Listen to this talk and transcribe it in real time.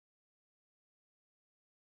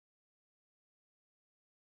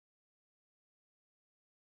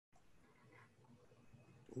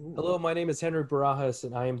Hello, my name is Henry Barajas,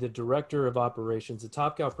 and I am the Director of Operations at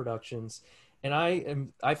Top Cow Productions. And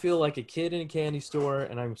I feel like a kid in a candy store,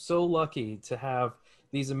 and I'm so lucky to have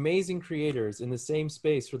these amazing creators in the same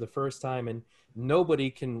space for the first time, and nobody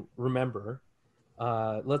can remember.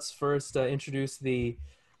 Let's first introduce the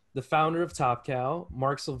founder of Top Cow,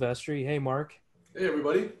 Marc Silvestri. Hey, Marc. Hey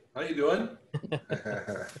everybody, how you doing?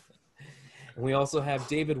 And we also have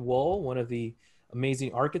David Wohl, one of the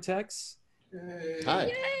amazing architects. Yay.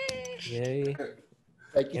 Hi. Yay.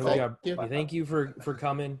 Thank you. And we Thank got you. thank you for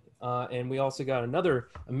coming. And we also got another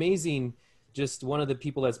amazing, just one of the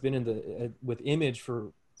people that's been in the with Image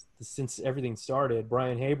for since everything started,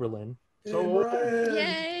 Brian Haberlin. Hey, Brian.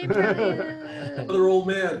 Yay, Brian. Another old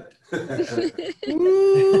man.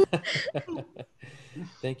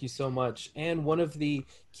 Thank you so much. And one of the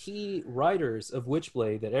key writers of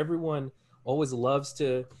Witchblade that everyone always loves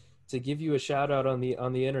to give you a shout out on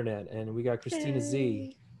the internet. And we got Christina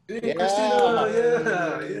Z. Hey, Yeah. Christina,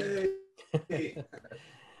 yeah, yay.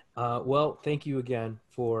 Well, thank you again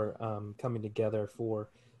for coming together for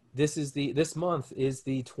this month is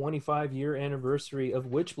the 25-year anniversary of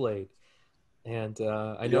Witchblade. And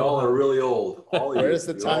I know Y'all are really old. All of you. Where's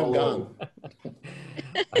the You're time all gone? old.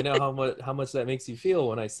 I know how much that makes you feel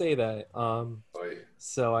when I say that. Oh, yeah.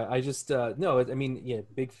 So I just no, I mean, yeah,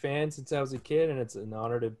 big fan since I was a kid, and it's an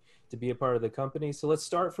honor to be a part of the company. So let's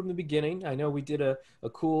start from the beginning. I know we did a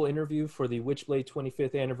cool interview for the Witchblade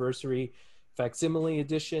 25th anniversary facsimile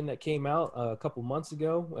edition that came out a couple months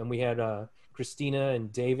ago, and we had Christina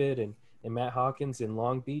and David and Matt Hawkins in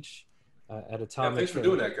Long Beach at Atomic. Yeah, thanks for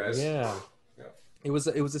doing that, guys. Yeah. Yeah. It was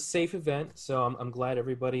a safe event, so I'm glad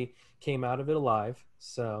everybody came out of it alive.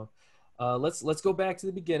 So let's go back to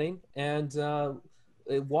the beginning and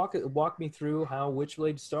walk me through how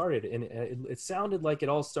Witchblade started. And it sounded like it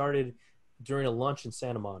all started during a lunch in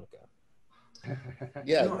Santa Monica.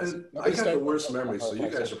 Yeah. And I got the worst memory, so you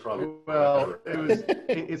guys are probably Well,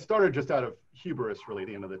 it started just out of hubris, really, at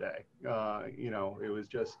the end of the day. It was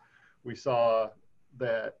just, we saw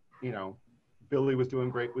that, Billy was doing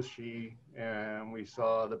great with She, and we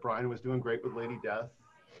saw that Brian was doing great with Lady Death,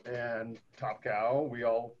 and Top Cow,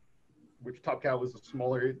 which Top Cow was a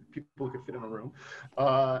smaller, people who could fit in a room,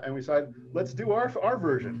 and we decided, let's do our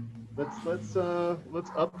version. Let's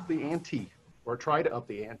up the ante, or try to up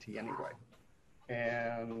the ante anyway.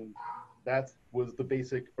 And that was the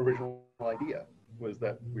basic original idea, was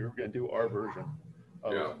that we were going to do our version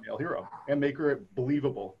of a male hero and make her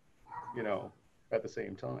believable, at the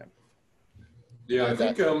same time. Yeah, I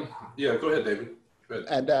think, yeah, go ahead, David. Go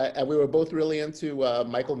ahead. And we were both really into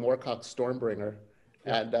Michael Moorcock's Stormbringer,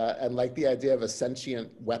 and like the idea of a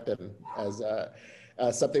sentient weapon as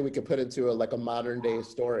something we could put into a modern day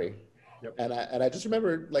story. Yep. And I just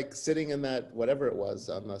remember sitting in that, whatever it was,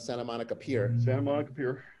 on the Santa Monica Pier. Santa Monica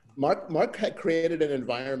Pier. Mark had created an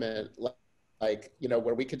environment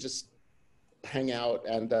where we could just hang out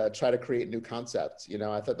and try to create new concepts.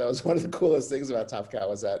 I thought that was one of the coolest things about Top Cow,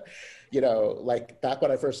 was that, back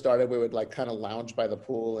when I first started, we would kind of lounge by the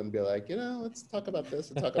pool and be like, let's talk about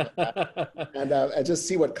this and talk about that, and just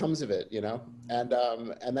see what comes of it,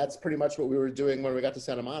 and that's pretty much what we were doing when we got to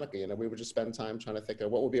Santa Monica. We would just spend time trying to think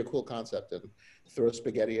of what would be a cool concept and throw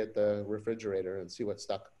spaghetti at the refrigerator and see what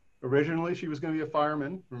stuck. Originally, she was going to be a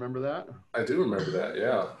fireman. Remember that? I do remember that,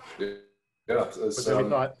 yeah. Yeah,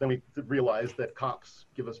 but then we realized that cops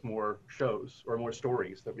give us more shows or more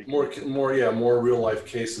stories that we can more real life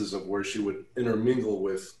cases of where she would intermingle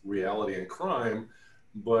with reality and crime,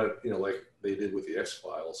 but like they did with the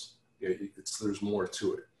X-Files. There's more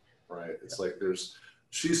to it, right? It's like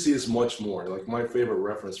she sees much more. Like my favorite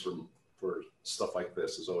reference for stuff like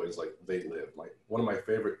this is always like They Live, like one of my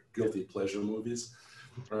favorite guilty pleasure movies,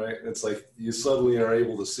 right? It's like you suddenly are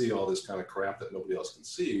able to see all this kind of crap that nobody else can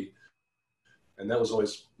see. And that was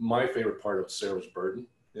always my favorite part of Sarah's burden,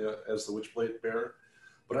 as the Witchblade bearer.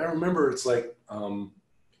 But I remember it's like,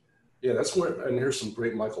 that's where, and here's some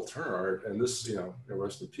great Michael Turner art, and this,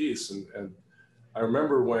 rest in peace. And I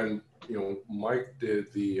remember when, Mike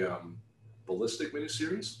did the Ballistic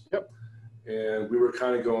miniseries. Yep. And we were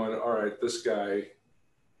kind of going, all right, this guy,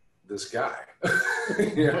 it's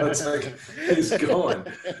like, he's going,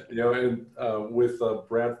 and with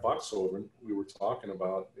Brad Foxhoven, we were talking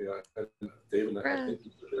about, and David, I think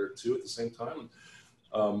you were there too at the same time,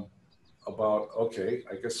 about, okay,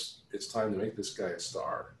 I guess it's time to make this guy a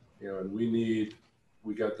star, and we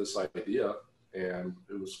got this idea, and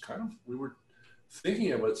it was kind of, we were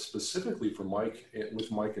thinking of it specifically for Mike, with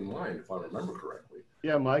Mike in mind, if I remember correctly.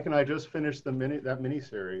 Yeah, Mike and I just finished that mini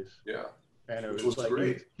series. Yeah. And it was like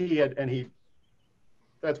great.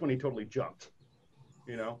 That's when he totally jumped,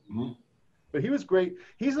 Mm-hmm. But he was great.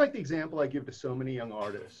 He's like the example I give to so many young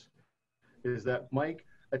artists, is that Mike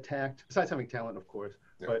attacked, besides having talent, of course,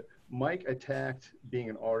 but Mike attacked being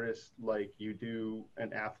an artist like you do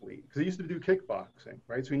an athlete. Because he used to do kickboxing,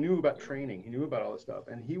 right? So he knew about training. He knew about all this stuff.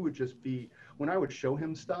 And he would just be, when I would show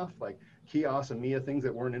him stuff, like Kios and Mia, things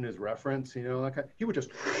that weren't in his reference, you know, like he would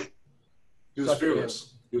just... He was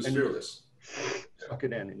fearless. He was fearless. Suck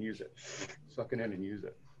it in and use it. Suck it in and use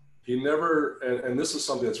it. He never, and this is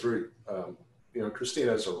something that's very, you know,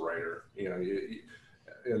 Christina is a writer, you know,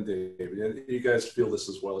 and David, and you guys feel this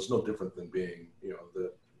as well. It's no different than being, you know,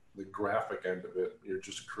 the graphic end of it. You're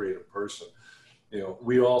just a creative person. You know,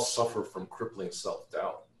 we all suffer from crippling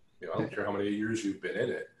self-doubt. You know, I don't care how many years you've been in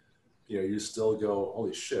it. You know, you still go,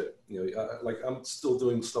 holy shit. You know, like I'm still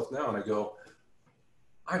doing stuff now, and I go,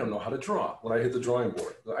 I don't know how to draw. When I hit the drawing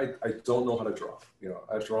board, I don't know how to draw. You know,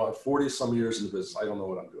 I draw 40 some years in the business. I don't know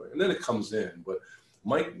what I'm doing. And then it comes in, but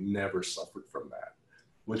Mike never suffered from that,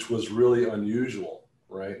 which was really unusual,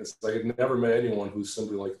 right? It's like I've never met anyone who's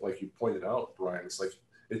simply like you pointed out, Brian, it's like,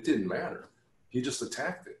 it didn't matter. He just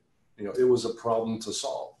attacked it. You know, it was a problem to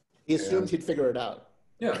solve. He assumed he'd figure it out.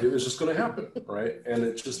 Yeah, it was just going to happen, right? And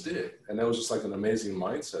it just did. And that was just like an amazing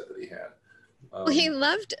mindset that he had. Well, he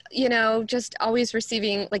loved, you know, just always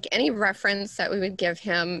receiving like any reference that we would give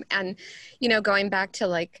him. And, you know, going back to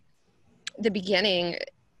like the beginning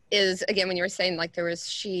is, again, when you were saying like there was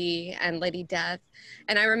She and Lady Death.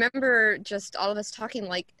 And I remember just all of us talking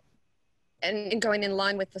like, and going in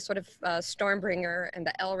line with the sort of Stormbringer and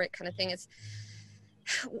the Elric kind of thing, is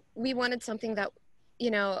we wanted something that, you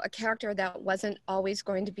know, a character that wasn't always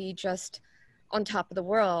going to be just on top of the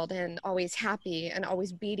world and always happy and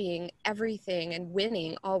always beating everything and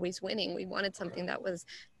winning, always winning. We wanted something that was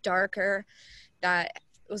darker, that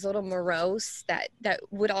was a little morose, that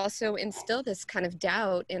would also instill this kind of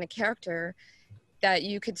doubt in a character that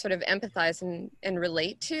you could sort of empathize and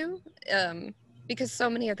relate to, because so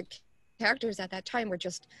many of the characters at that time were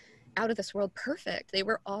just out of this world perfect. They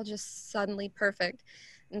were all just suddenly perfect.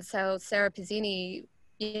 And so Sara Pezzini,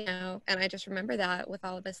 you know, and I just remember that with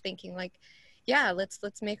all of us thinking like, yeah, let's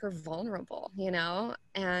make her vulnerable, you know?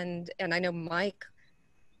 And I know Mike,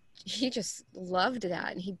 he just loved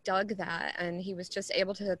that and he dug that and he was just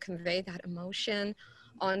able to convey that emotion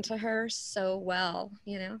onto her so well,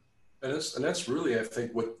 you know? And that's really, I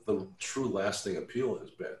think, what the true lasting appeal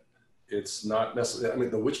has been. It's not necessarily, I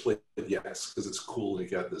mean, the Witchblade, yes, because it's cool and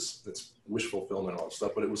you got this, it's wish fulfillment and all that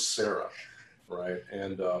stuff, but it was Sara, right?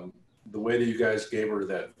 And the way that you guys gave her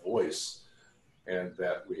that voice and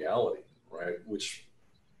that reality, right, which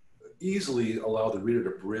easily allowed the reader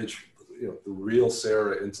to bridge, you know, the real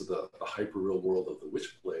Sara into the hyper-real world of the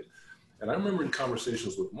Witchblade. And I remember in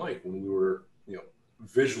conversations with Mike when we were, you know,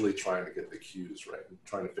 visually trying to get the cues, right, and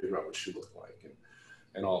trying to figure out what she looked like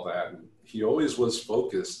and all that. And he always was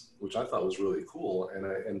focused, which I thought was really cool.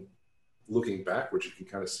 And looking backwards, you can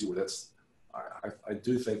kind of see where that's, I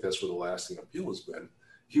do think that's where the lasting appeal has been.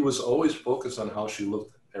 He was always focused on how she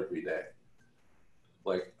looked every day.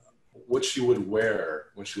 Like what she would wear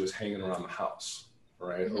when she was hanging around the house,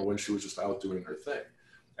 right? Mm-hmm. Or when she was just out doing her thing.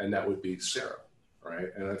 And that would be Sara, right?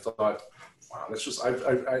 And I thought, wow, that's just,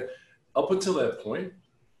 I up until that point,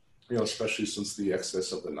 you know, especially since the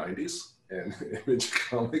excess of the 90s and Image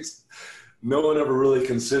Comics, no one ever really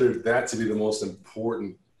considered that to be the most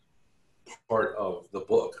important part of the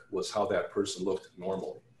book, was how that person looked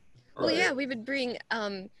normally. Right? Well, yeah, we would bring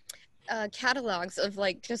catalogs of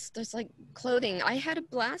like just like clothing. I had a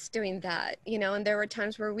blast doing that, you know, and there were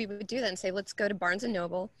times where we would do that and say, let's go to Barnes and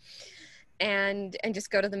Noble and just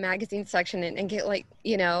go to the magazine section and get like,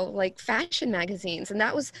 you know, like fashion magazines. And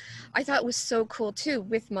that was, I thought was so cool too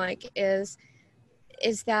with Mike is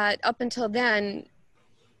that up until then,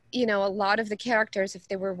 you know, a lot of the characters, if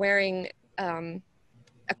they were wearing a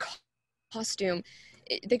costume,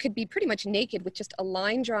 they could be pretty much naked with just a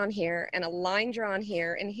line drawn here and a line drawn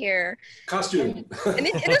here and here. Costume. And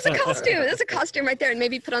it is a costume. It's a costume right there. And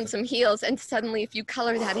maybe put on some heels. And suddenly if you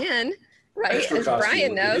color that in, right, extra as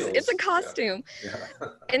Brian knows, it's a costume. Yeah. Yeah.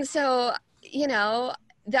 And so, you know,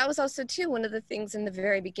 that was also too one of the things in the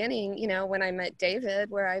very beginning, you know, when I met David,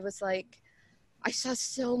 where I was like, I saw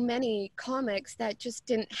so many comics that just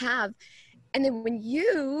didn't have. And then when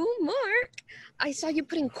you, Mark, I saw you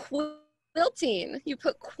putting quilting. You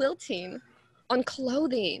put quilting on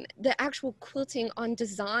clothing, the actual quilting on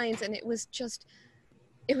designs. And it was just,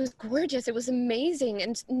 it was gorgeous. It was amazing.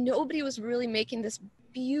 And nobody was really making this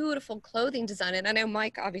beautiful clothing design. And I know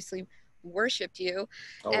Mike obviously worshipped you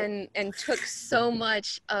and took so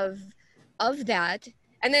much of that.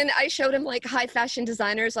 And then I showed him like high fashion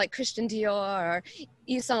designers like Christian Dior or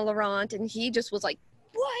Yves Saint Laurent. And he just was like,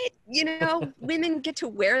 whoa, what? You know, women get to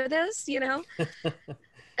wear this, you know?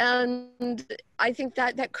 And I think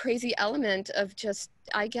that that crazy element of just,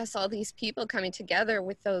 I guess, all these people coming together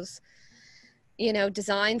with those, you know,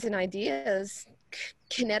 designs and ideas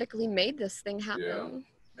kinetically made this thing happen.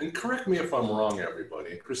 Yeah. And correct me if I'm wrong,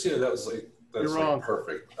 everybody. Christina, that's You're wrong.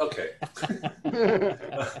 Perfect. Okay.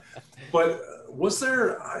 But was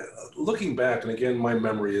there, looking back, and again, my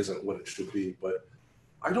memory isn't what it should be, but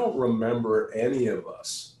I don't remember any of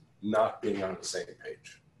us not being on the same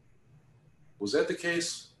page. Was that the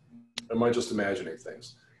case? Or am I just imagining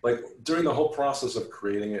things? Like during the whole process of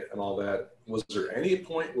creating it and all that, was there any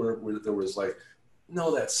point where there was like,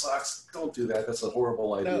 no, that sucks, don't do that, that's a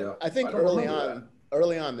horrible idea? No, I think early on,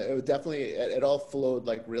 it was definitely, it all flowed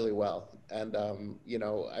like really well. And, you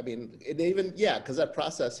know, I mean, it even, yeah, because that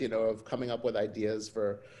process, you know, of coming up with ideas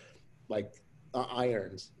for like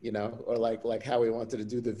irons, you know, or like how we wanted to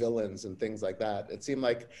do the villains and things like that. It seemed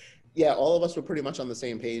like, yeah, all of us were pretty much on the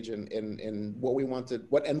same page in what we wanted,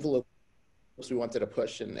 what envelopes we wanted to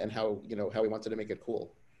push and how, you know, how we wanted to make it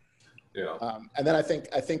cool. Yeah. And then I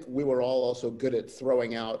think we were all also good at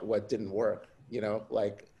throwing out what didn't work, you know,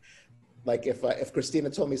 like if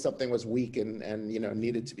Christina told me something was weak and you know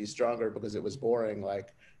needed to be stronger because it was boring,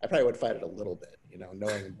 like I probably would fight it a little bit, you know,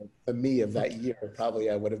 knowing the me of that year,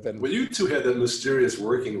 probably I would have been. Well, you two had that mysterious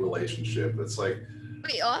working relationship. It's like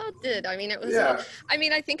We all did. I mean, it was. Yeah. I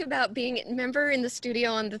mean, I think about being. Remember in the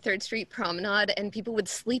studio on the 3rd Street Promenade, and people would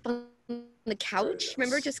sleep on the couch. Yes.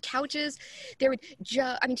 Remember, just couches. There would.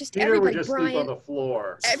 I mean, just Peter everybody. would just Brian. sleep on the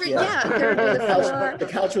floor. There would be the floor. The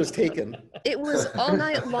couch was taken. It was all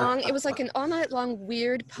night long. It was like an all night long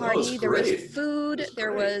weird party. There was food.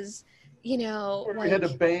 There was, you know, We like had a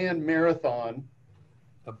band marathon.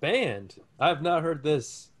 A band? I have not heard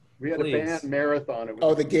this. We had Please. a band marathon. It was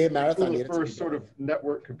Oh, the game marathon. one of the needed to first be sort done. of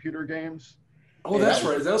network computer games. oh, that's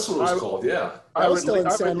right. That's what it was called. Yeah. I was still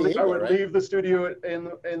in San I Diego, would right? leave the studio in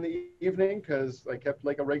the evening because I kept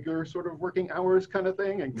like a regular sort of working hours kind of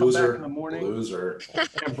thing and come back in the morning. Loser.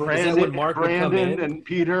 And when Mark would come Brandon in? and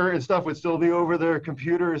Peter and stuff would still be over their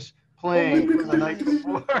computers playing from the night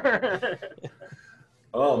before.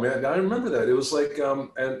 Oh man, I remember that. It was like,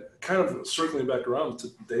 and kind of circling back around to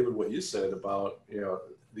David, what you said about, you know,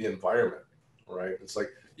 the environment, right? It's like,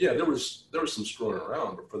 yeah, there was some screwing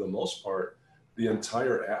around, but for the most part, the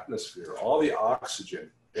entire atmosphere, all the oxygen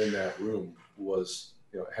in that room was,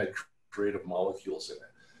 you know, had creative molecules in it,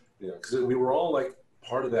 you know, because we were all like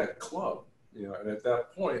part of that club, you know, and at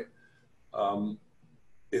that point,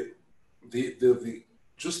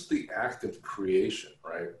 just the act of creation,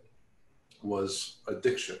 right, was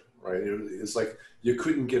addiction, right? It's like you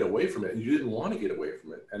couldn't get away from it, and you didn't want to get away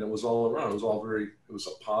from it, and it was all around. It was all it was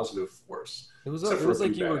a positive force. It was Except for a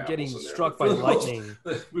like few you were bad getting apples in there. struck by lightning.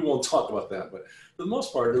 We won't talk about that, but for the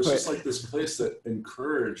most part, it was just like this place that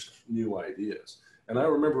encouraged new ideas. And I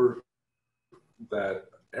remember that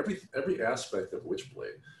every aspect of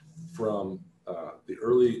Witchblade, from the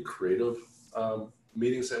early creative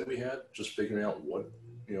meetings that we had, just figuring out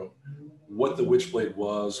what the Witchblade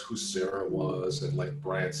was, who Sara was, and like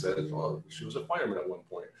Brian said, well, she was a fireman at one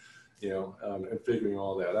point, you know, and figuring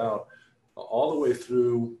all that out, all the way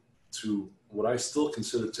through to what I still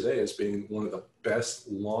consider today as being one of the best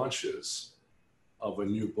launches of a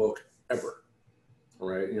new book ever,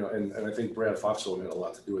 right? You know, and I think Brad Foxwell had a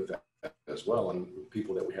lot to do with that as well, and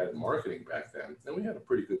people that we had in marketing back then, and we had a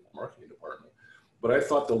pretty good marketing department. But I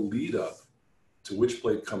thought the lead up to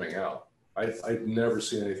Witchblade coming out, I've never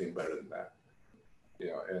seen anything better than that, you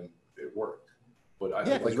know, and it worked. But I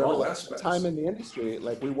think like all aspects. Time in the industry,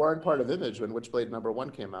 like we weren't part of Image when Witchblade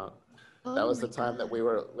 #1 came out. That was the time that we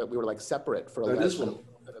were like separate for a limited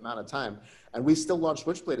amount of time, and we still launched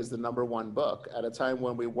Witchblade as the #1 book at a time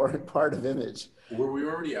when we weren't part of Image. Were we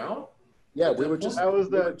already out? Yeah, we were just. That was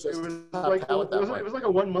we were it just was top like cow at that it point. was like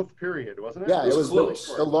a 1 month period, wasn't it? Yeah, it was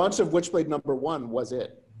close. the launch of Witchblade #1 was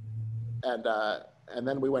it, and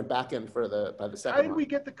then we went back in for by the second. How did one. we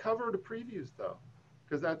get the cover to previews though?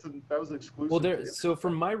 Because that was exclusive. Well, so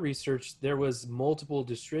from my research, there was multiple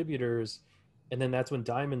distributors, and then that's when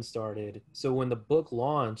Diamond started. So when the book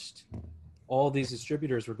launched, all these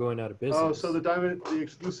distributors were going out of business. Oh, so the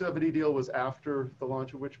exclusivity deal was after the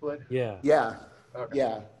launch of Witchblade? Yeah. Yeah, Okay.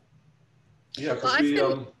 yeah. Yeah, because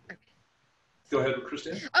Well, go ahead,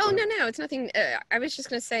 Christine. Oh, no, it's nothing. I was just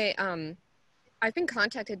going to say, I've been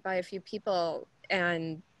contacted by a few people,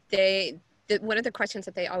 and one of the questions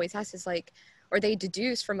that they always ask is like, or they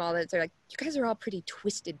deduce from all that, they're like, you guys are all pretty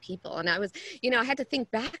twisted people. And I was, I had to think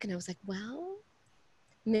back, and I was like, well,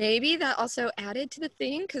 maybe that also added to the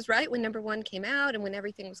thing, because right when #1 came out and when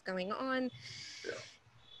everything was going on,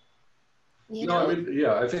 You No, know? I mean,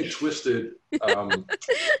 yeah, I think Twisted,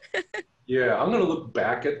 yeah, I'm going to look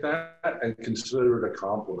back at that and consider it a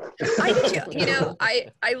compliment. I do too. You know,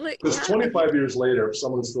 Because 25 years later, if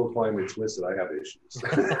someone's still calling me Twisted, I have issues.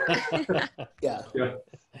 Yeah. Yeah,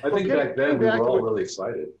 I think back then we were all really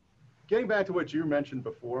excited. Getting back to what you mentioned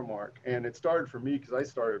before, Mark, and it started for me because I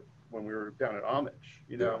started when we were down at Homage,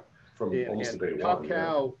 you know, from almost the day Top one.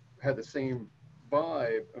 Cow had the same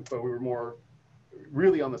vibe, but we were more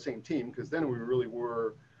really on the same team because then we really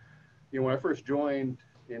were, you know, when I first joined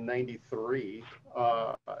in '93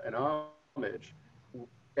 in Homage,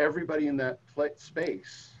 everybody in that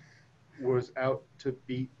space was out to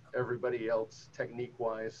beat everybody else,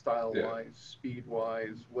 technique-wise, style-wise,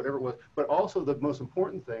 speed-wise, whatever it was. But also the most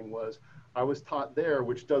important thing was I was taught there,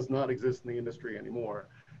 which does not exist in the industry anymore,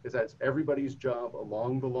 is that it's everybody's job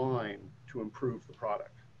along the line to improve the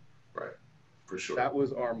product. Right, for sure. That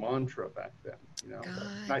was our mantra back then, you know.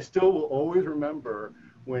 And I still will always remember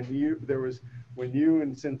when you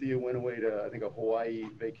and Cynthia went away to, I think, a Hawaii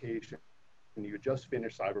vacation, and you had just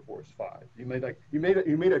finished Cyberforce 5. You made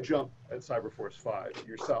a jump at Cyberforce 5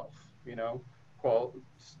 yourself, you know.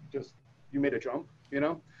 You made a jump, you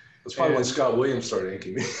know. That's probably when Scott Williams started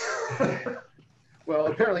inking me. Well,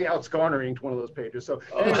 apparently Alex Garner inked one of those pages. So,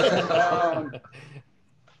 anyway,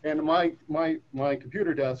 and my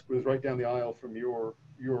computer desk was right down the aisle from your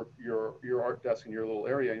art desk in your little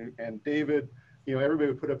area. And David, you know, everybody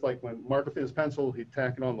would put up, like, when Mark would fit his pencil, he'd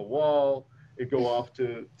tack it on the wall. It'd go off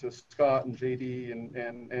to Scott and JD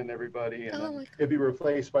and everybody, and then it'd be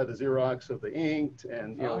replaced by the Xerox of the inked.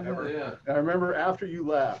 And you know, and I remember after you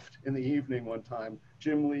left in the evening one time,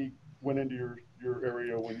 Jim Lee went into your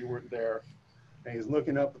area when you weren't there, and he's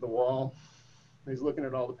looking up at the wall. He's looking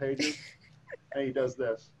at all the pages, and he does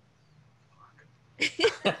this.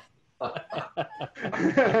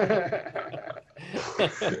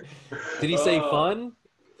 Did he say fun?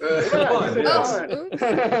 Yeah,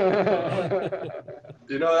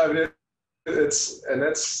 you know, I mean, it's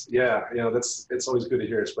always good to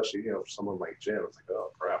hear, especially, you know, for someone like Jim. It's like,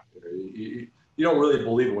 oh crap, you don't really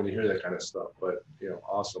believe it when you hear that kind of stuff, but you know,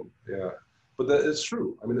 awesome, yeah. But that is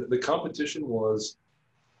true. I mean, the competition was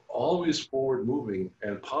always forward moving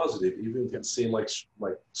and positive, even if it seemed like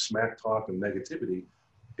smack talk and negativity.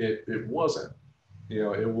 It wasn't. You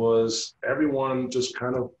know, it was everyone just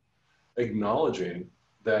kind of acknowledging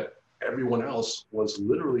that everyone else was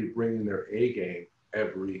literally bringing their A game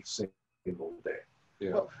every single day.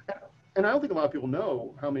 You know? Well, and I don't think a lot of people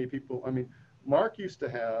know how many people, I mean, Mark used to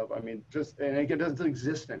have, I mean, and again, it doesn't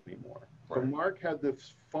exist anymore. Right. But Mark had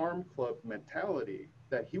this farm club mentality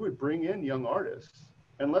that he would bring in young artists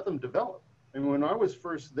and let them develop. And when I was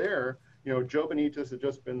first there, you know, Joe Benitez had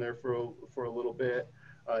just been there for a little bit.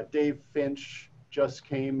 Dave Finch just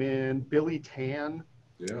came in, Billy Tan.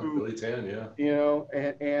 Yeah, Billy Tan, yeah. You know,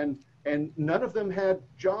 and none of them had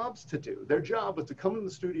jobs to do. Their job was to come in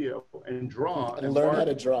the studio and draw. And learn how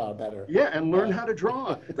to draw better. Yeah, and learn how to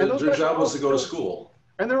draw. Their job was to go to school.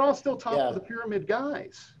 And they're all still top of the pyramid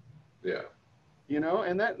guys. Yeah. You know,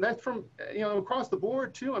 and that's from, you know, across the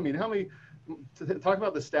board too. I mean, how many, talk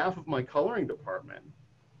about the staff of my coloring department,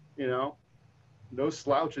 you know, no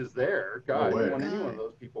slouches there. God, I want any one of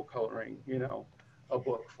those people coloring, you know, a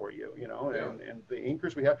book for you, you know, and the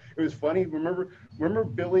inkers we have. It was funny. Remember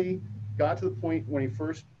Billy got to the point when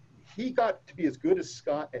he got to be as good as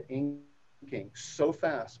Scott at inking so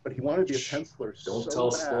fast, but he wanted to be a penciler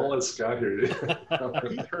Don't let Scott hear it.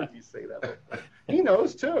 He's heard me say that. He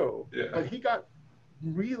knows too. Yeah. But he got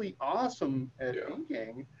really awesome at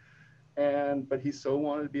inking. But he so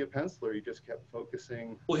wanted to be a penciler, he just kept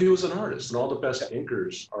focusing. Well, he was an artist, and all the best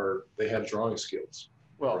inkers they have drawing skills.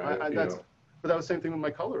 Well, right? But that was the same thing with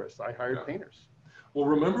my colorists. I hired painters. Well,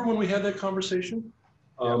 remember when we had that conversation?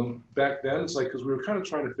 Back then, it's like, because we were kind of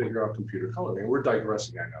trying to figure out computer coloring. We're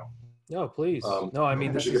digressing, I know. No, please. No, I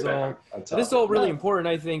mean, this is all really important,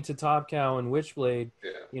 I think, to Top Cow and Witchblade.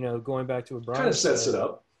 Yeah. You know, going back to what Brian kind of sets it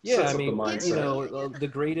up. Yeah, I mean, you know, the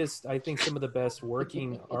greatest, I think some of the best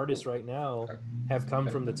working artists right now have come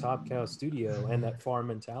from the Top Cow studio and that farm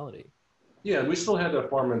mentality. Yeah, and we still had that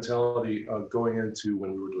farm mentality going into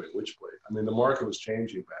when we were doing Witchblade. I mean, the market was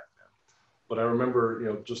changing back then. But I remember, you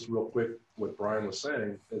know, just real quick, what Brian was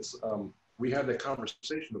saying, it's we had that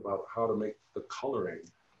conversation about how to make the coloring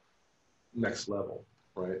next level,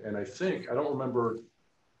 right? And I don't remember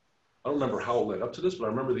how it led up to this, but I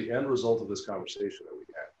remember the end result of this conversation that we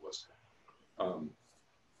had was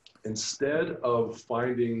instead of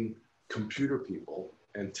finding computer people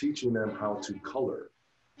and teaching them how to color,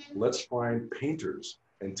 let's find painters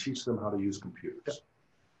and teach them how to use computers,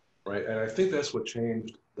 right? And I think that's what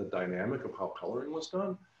changed the dynamic of how coloring was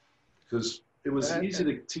done. because it was easy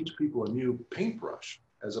to teach people a new paintbrush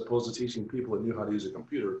as opposed to teaching people that knew how to use a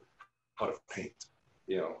computer how to paint,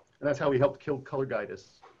 you know. And that's how he helped kill color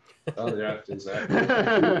guidance. Oh yeah, exactly.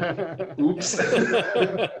 Oops.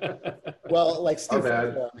 Well, like Steve,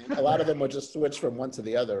 bad. I mean, a lot of them would just switch from one to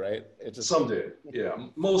the other, right? It just, Some did, yeah.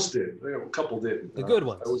 Most did. You know, a couple didn't. The good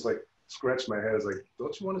ones. I was like, scratch my head. I was like,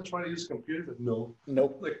 don't you want to try to use a computer? No.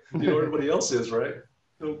 nope. Like, you know, everybody else is, right?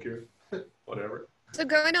 Don't care. Whatever. So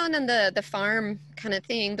going on the farm kind of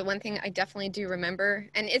thing, the one thing I definitely do remember,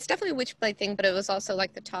 and it's definitely a Witchblade thing, but it was also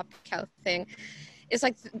like the Top Cow thing, is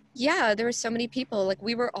like, yeah, there were so many people, like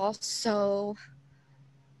we were all so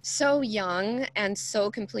young and so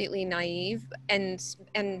completely naive, and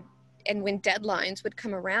when deadlines would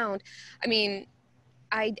come around, I mean,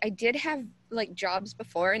 I did have like jobs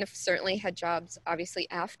before, and I've certainly had jobs obviously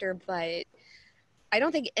after, but I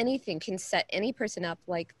don't think anything can set any person up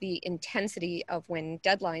like the intensity of when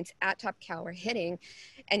deadlines at Top Cow are hitting,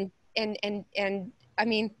 and I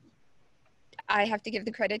mean, I have to give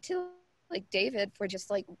the credit to like David for just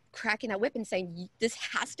like cracking that whip and saying, this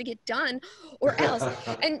has to get done or else.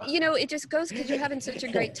 And you know, it just goes because you're having such a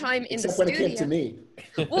great time in Except the when studio. it came to me.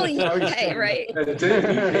 Well, okay, right. And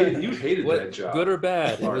Dave, you hated What, that job. good or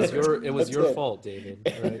bad, it was That's your it. fault, David.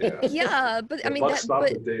 Right? Yeah, but I The mean, buck that, stopped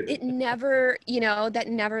but with David. it never, you know, that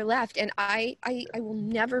never left. And I will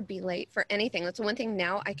never be late for anything. That's the one thing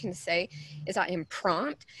now I can say is I am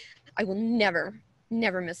prompt. I will never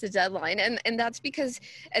miss a deadline. And that's because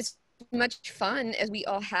as much fun as we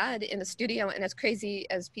all had in the studio, and as crazy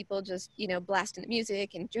as people just, you know, blasting the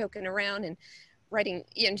music and joking around and writing,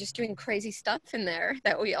 you know, just doing crazy stuff in there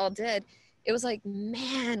that we all did, it was like,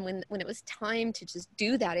 man, when it was time to just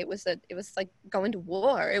do that, it was like going to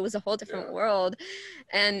war. It was a whole different world,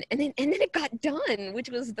 and then it got done, which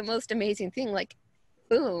was the most amazing thing. Like,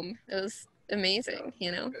 boom, it was amazing,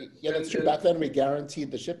 you know. Yeah, that's true. Back then we guaranteed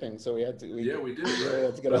the shipping, so we had to. Yeah, we did. We Right?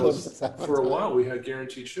 had to get That all was- of this out on for a time. while, we had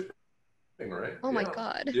guaranteed shipping, right? Oh my Yeah.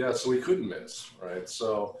 God. Yeah, so we couldn't miss, right?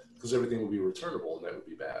 So because everything would be returnable, and that would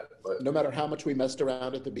be bad. But No matter how much we messed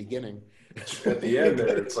around at the beginning. at the end,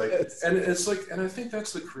 there, it's like, Yes. and it's like, and I think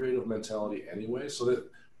that's the creative mentality anyway. So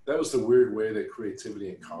that was the weird way that creativity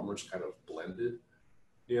and commerce kind of blended,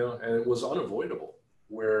 you know, and it was unavoidable.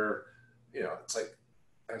 Where, you know, it's like,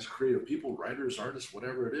 as creative people, writers, artists,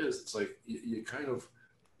 whatever it is, it's like you kind of,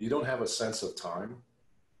 you don't have a sense of time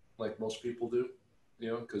like most people do, you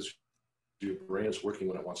know, because your brain is working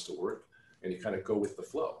when it wants to work, and you kind of go with the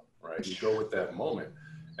flow, right? You go with that moment,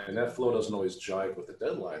 and that flow doesn't always jive with the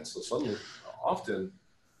deadline. So suddenly, often,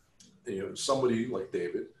 you know, somebody like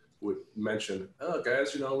David would mention, "Oh,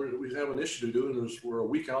 guys, you know, we have an issue to do, and we're a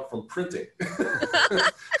week out from printing."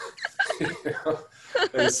 You know?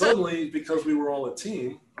 And suddenly, because we were all a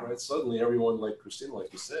team, right? Suddenly, everyone, like Christina,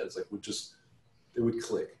 like you said, it's like it would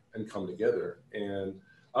click and come together. And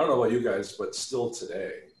I don't know about you guys, but still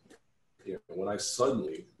today, you know, when I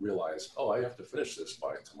suddenly realize, oh, I have to finish this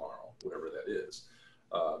by tomorrow, whatever that is,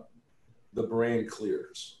 the brain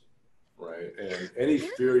clears, right? And any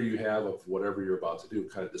fear you have of whatever you're about to do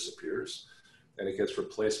kind of disappears, and it gets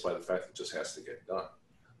replaced by the fact that it just has to get done.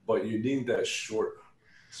 But you need that short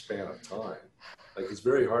span of time. Like, it's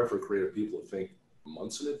very hard for creative people to think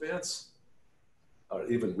months in advance, or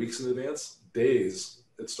even weeks in advance. Days,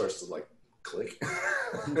 it starts to like click.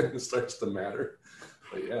 It starts to matter.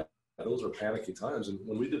 But yeah, those are panicky times. And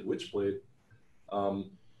when we did Witchblade,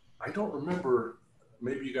 I don't remember,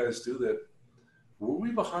 maybe you guys do that. Were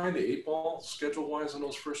we behind the 8 ball schedule-wise on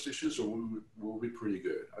those first issues, or were we pretty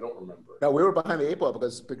good? I don't remember. No, we were behind the 8 ball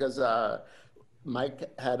because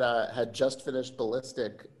Mike had just finished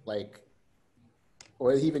Ballistic, like,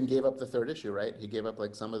 or he even gave up the 3rd issue, right? He gave up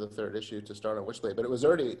like some of the 3rd issue to start on Witchblade, but it was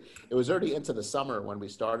already into the summer when we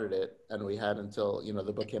started it, and we had until, you know,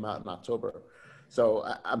 the book came out in October. So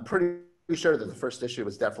I'm pretty sure that the first issue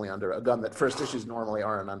was definitely under a gun that first issues normally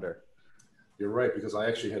aren't under. You're right, because I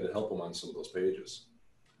actually had to help him on some of those pages.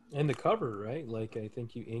 And the cover, right? Like, I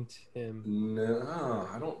think you inked him. No,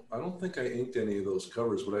 I don't think I inked any of those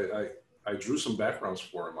covers, but I drew some backgrounds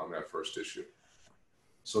for him on that first issue.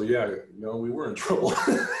 So yeah, no, we were in trouble.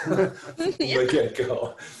 From the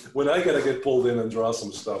get-go. When I gotta get pulled in and draw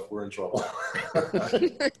some stuff, we're in trouble.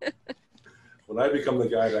 When I become the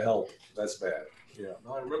guy to help, that's bad. Yeah,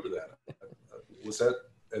 no, I remember that. Was that,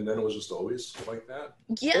 and then it was just always like that?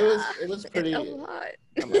 Yeah, It was pretty. a lot.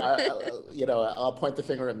 I mean, you know, I'll point the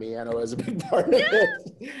finger at me. I know it was a big part of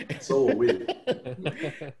it. So will we.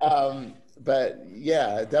 But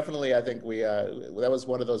yeah, definitely, I think that was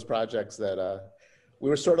one of those projects that we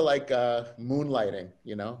were sort of like moonlighting,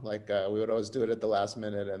 you know, like we would always do it at the last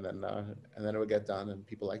minute, and then it would get done, and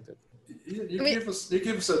people liked it. You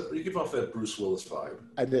give off that Bruce Willis vibe.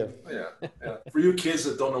 I do. Yeah. For you kids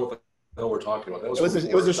that don't know what the hell we're talking about, that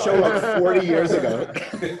it was a show like 40 years ago.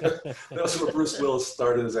 That was where Bruce Willis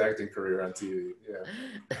started his acting career on TV.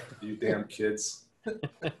 Yeah. You damn kids.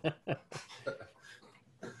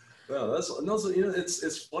 No,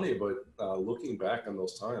 it's funny, but looking back on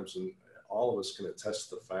those times, and all of us can attest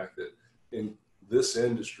to the fact that in this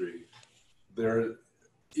industry,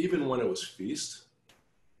 even when it was feast,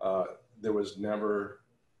 there was never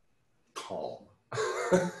calm,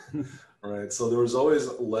 right? So there was always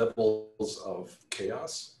levels of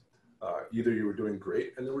chaos. Either you were doing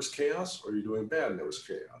great and there was chaos, or you're doing bad and there was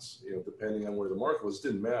chaos. Depending on where the market was,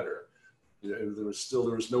 didn't matter. There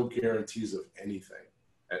was no guarantees of anything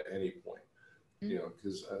at any point.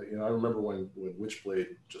 Because I remember when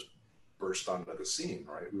Witchblade just burst onto the scene,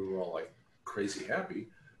 right? We were all like crazy happy,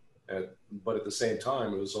 but at the same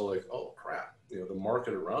time, it was all like, oh crap! The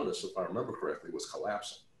market around us, if I remember correctly, was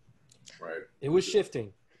collapsing, right? It was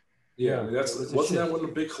shifting. Yeah, I mean wasn't that when the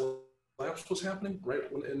big collapse was happening, right?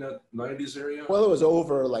 In that '90s area. Well, it was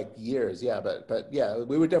over like years, yeah, but yeah,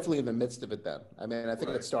 we were definitely in the midst of it then. I mean, I think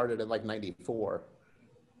Right. it started in like '94,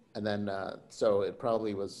 and then so it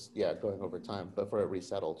probably was going over time before it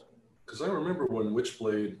resettled. Because I remember when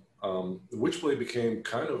Witchblade became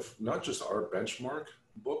kind of not just our benchmark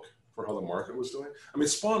book for how the market was doing. I mean,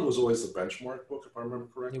 Spawn was always the benchmark book, if I remember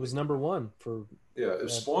correctly. It was #1 for. Yeah,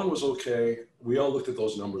 if Spawn was okay, we all looked at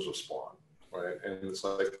those numbers of Spawn, right? And it's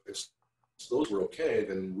like, if those were okay,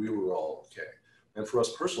 then we were all okay. And for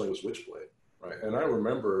us personally, it was Witchblade, right? And I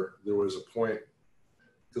remember there was a point,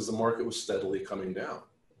 because the market was steadily coming down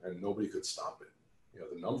and nobody could stop it.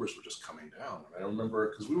 The numbers were just coming down. And I remember,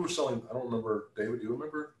 because we were selling, I don't remember, David, do you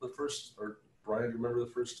remember the first, or Brian, do you remember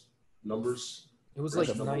the first numbers? It was like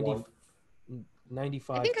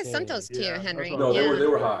 95. I think I sent those to you, Henry. No, they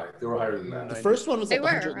were high. They were higher than that. The first one was They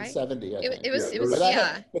like were, 170. right? I think. It was,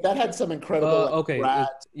 But that had some incredible. Okay.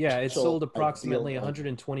 It sold like, approximately deal.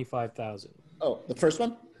 125,000. Oh, the first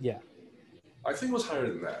one? Yeah. I think it was higher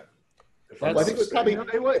than that. Well, I think it was probably.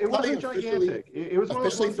 It wasn't gigantic. It was one of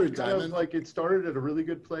those officially ones through that kind of, Diamond. like it started at a really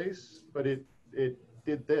good place, but it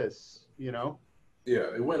did this, Yeah,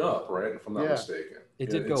 it went up, right? If I'm not mistaken. It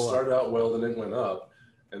did go up. It started out well, then it went up.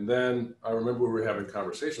 And then I remember we were having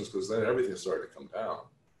conversations, because then everything started to come down.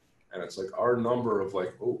 And it's like our number of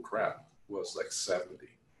like, oh crap, was like 70.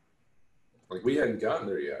 Like we hadn't gotten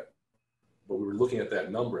there yet, but we were looking at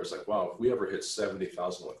that number. It's like, wow, if we ever hit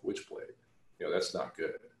 70,000 with Witchblade, that's not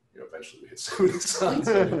good. Eventually we hit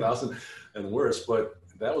 70,000 and worse. But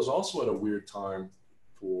that was also at a weird time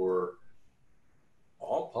for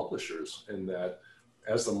all publishers, in that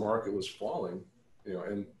as the market was falling,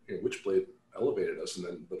 and Witchblade elevated us, and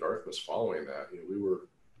then the darkness following that, we were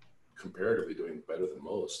comparatively doing better than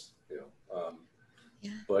most,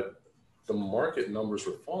 but the market numbers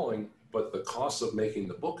were falling, but the cost of making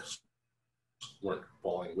the books weren't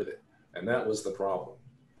falling with it. And that was the problem.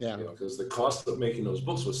 Yeah. Because the cost of making those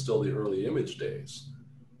books was still the early image days.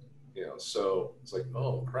 So it's like,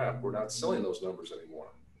 oh crap, we're not selling those numbers anymore.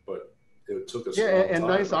 But it took us. And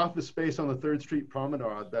nice office space on the 3rd Street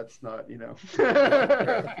Promenade. That's not, Yeah.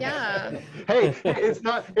 Hey, it's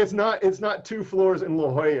not 2 floors in La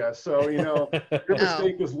Jolla, so your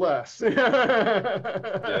mistake was less.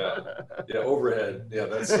 Yeah, overhead. Yeah,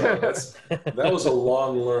 that was a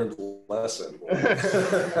long learned lesson.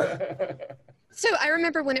 So I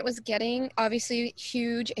remember when it was getting obviously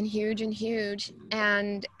huge and huge and huge,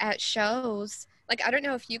 and at shows, like, I don't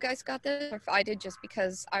know if you guys got this or if I did just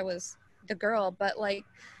because I was the girl, but like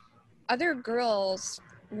other girls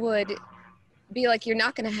would be like, you're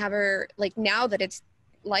not going to have her, like, now that it's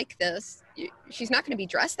like this, she's not going to be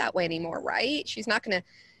dressed that way anymore, right? You're not going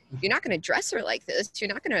to dress her like this. You're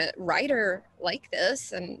not going to write her like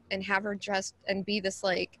this and have her dressed and be this,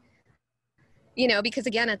 like, because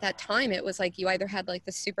again, at that time, it was like you either had like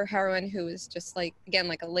the superheroine who was just like, again,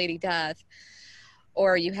 like a Lady Death,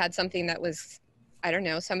 or you had something that was, I don't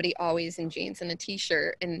know, somebody always in jeans and a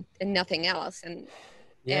t-shirt and nothing else. And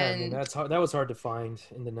I mean, that was hard to find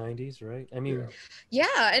in the 90s, right? I mean,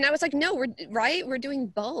 yeah. And I was like, no, we're doing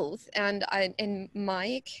both. And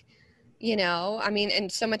Mike, I mean,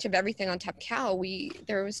 and so much of everything on Top Cow,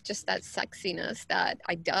 there was just that sexiness that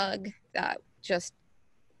I dug, that just,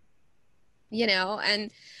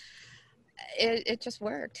 and it just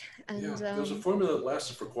worked. And there was a formula that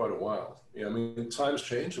lasted for quite a while. I mean, times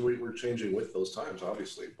change, and we were changing with those times,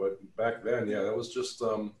 obviously. But back then, that was just,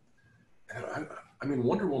 I mean,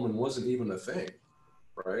 Wonder Woman wasn't even a thing.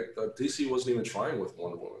 right? DC wasn't even trying with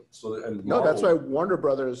Wonder Woman. So and No, Marvel, that's why Warner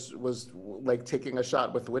Brothers was like taking a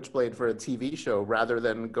shot with Witchblade for a TV show rather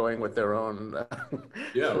than going with their own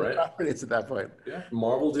yeah, right. properties at that point. Yeah,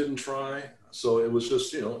 Marvel didn't try. So it was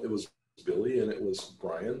just, you know, it was Billy and it was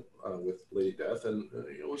Brian with Lady Death, and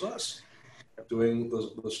it was us doing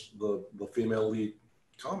the female lead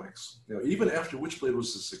comics. You know, even after Witchblade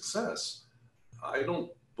was a success, I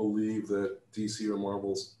don't believe that DC or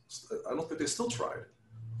Marvel's. I don't think they still tried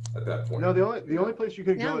at that point. No, the only place you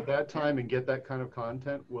could go No. at that time and get that kind of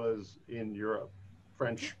content was in Europe,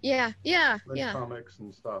 French comics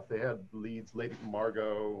and stuff. They had leads, Lady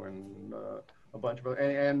Margot and a bunch of other,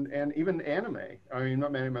 and even anime. I mean,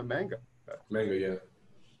 not anime, manga. Manga, yeah,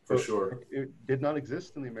 for sure. It did not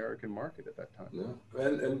exist in the American market at that time. Yeah,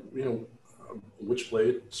 and you know,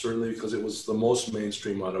 Witchblade certainly because it was the most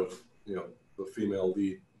mainstream out of, you know, the female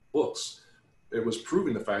lead books. It was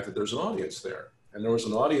proving the fact that there's an audience there, and there was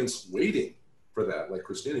an audience waiting for that. Like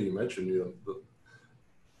Christina, you mentioned, you know,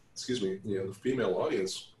 the female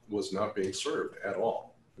audience was not being served at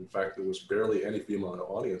all. In fact, there was barely any female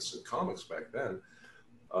audience in comics back then,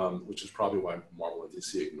 which is probably why Marvel and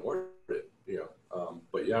DC ignored it. You know,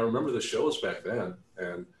 but yeah, I remember the shows back then,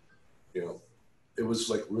 and you know, it was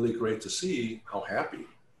like really great to see how happy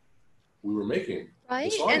we were making.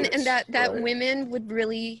 Right, audience, and that right? women would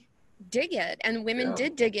really dig it, and women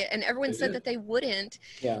did dig it, and everyone said that they wouldn't.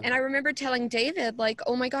 Yeah. And I remember telling David, like,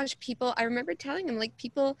 oh my gosh, I remember telling him, like,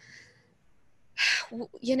 people,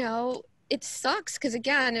 you know, it sucks, because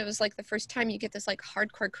again, it was like the first time you get this like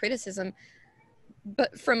hardcore criticism,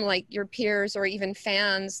 but from like your peers or even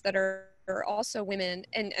fans that are also women,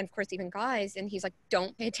 and of course even guys, and he's like,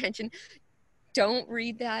 don't pay attention, don't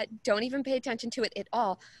read that, don't even pay attention to it at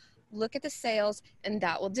all. Look at the sales, and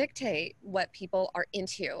that will dictate what people are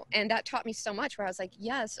into. And that taught me so much, where I was like,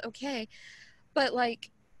 yes, okay. But like,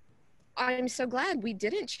 I'm so glad we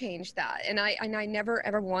didn't change that. And I never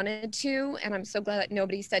ever wanted to. And I'm so glad that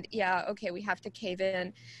nobody said, yeah, okay, we have to cave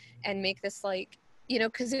in and make this like, you know,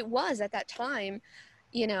 because it was at that time,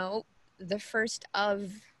 you know, the first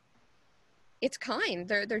of its kind.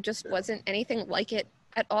 There just wasn't anything like it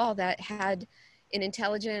at all that had an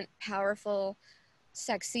intelligent, powerful,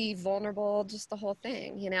 sexy, vulnerable, just the whole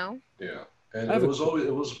thing, you know? Yeah, and it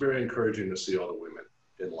was very encouraging to see all the women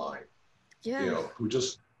in line, you know, who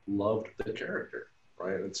just loved the character,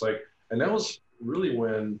 right? And it's like, and that was really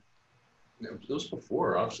when, you know, it was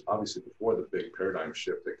before, obviously before the big paradigm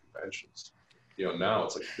shift at conventions. You know, now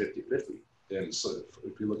it's like 50-50. And so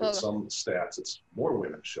if you look at some stats, it's more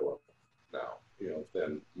women show up now, you know,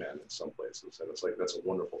 than men in some places. And it's like, that's a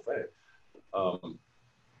wonderful thing.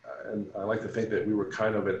 And I like to think that we were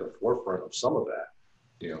kind of at the forefront of some of that,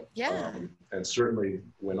 you know. And certainly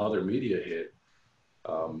when other media hit,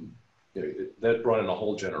 you know, that brought in a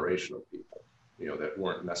whole generation of people, you know, that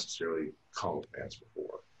weren't necessarily comic fans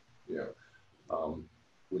before, you know.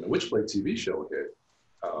 When the Witchblade TV show hit,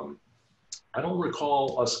 I don't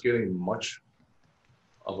recall us getting much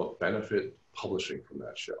of a benefit publishing from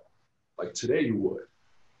that show. Like today you would,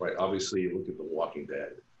 right? Obviously you look at The Walking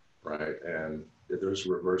Dead, right? And there's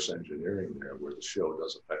reverse engineering there where the show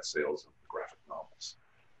does affect sales of graphic novels.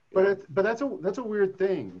 But that's a weird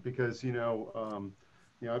thing, because you know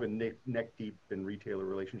I've been neck deep in retailer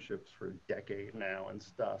relationships for a decade now and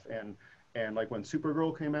stuff, and like when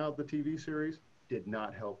Supergirl came out, the TV series did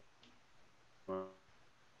not help.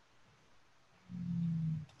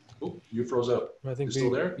 Oh, you froze up. I think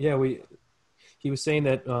still there? Yeah, he was saying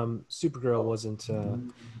that Supergirl wasn't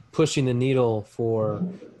pushing the needle for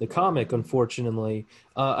the comic, unfortunately.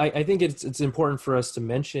 I think it's important for us to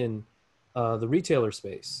mention the retailer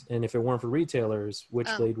space. And if it weren't for retailers,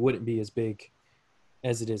 Witchblade wouldn't be as big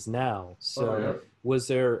as it is now. So was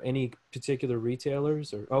there any particular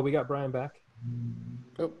retailers? Or we got Brian back?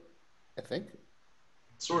 Oh, I think.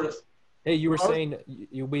 Sort of. Hey, you were saying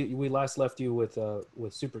we last left you with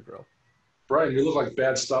Supergirl. Brian, you look like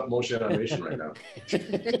bad stop motion animation right now.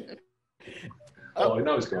 Oh, I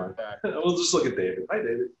know he's gone. We'll just look at David. Hi,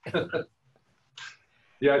 David.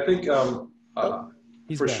 Yeah, I think for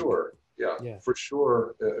back. Sure. Yeah, for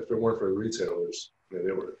sure. If it weren't for the retailers, you know,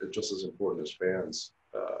 they were just as important as fans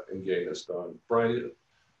in getting this done. Brian,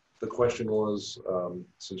 the question was,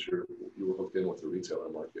 since you were hooked in with the retailer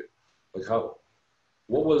market, like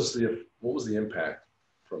what was the impact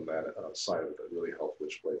from that side of it that really helped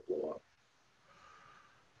Witchblade blow up?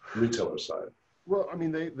 Retailer side. Well, I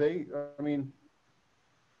mean, I mean,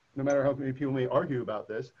 no matter how many people may argue about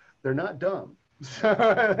this, they're not dumb.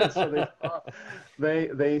 So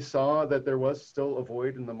they saw that there was still a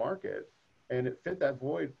void in the market, and it fit that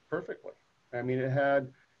void perfectly. I mean, it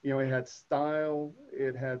had you know, it had style,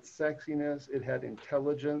 it had sexiness, it had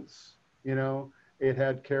intelligence, you know, it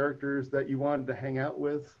had characters that you wanted to hang out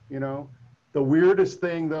with, you know. The weirdest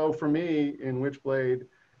thing though for me in Witchblade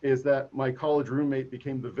is that my college roommate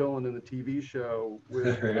became the villain in the TV show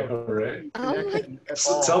with no Right. connection at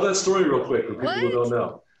So all. tell that story real quick for people who What? don't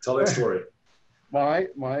know. Tell that story. My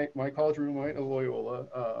college roommate at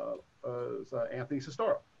Loyola was Anthony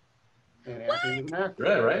Sestoro, and Anthony was an actor.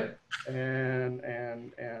 Right.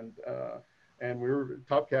 And we were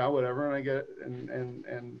Top Cow, whatever. And I get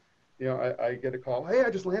and you know, I get a call. Hey, I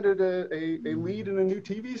just landed a lead in a new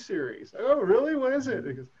TV series. Oh, really? What is it?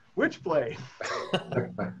 He goes, Witchblade.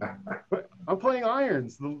 I'm playing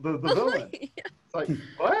Irons, the villain. It's like,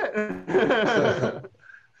 what?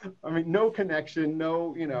 I mean, no connection,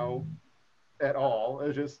 no, you know, at all.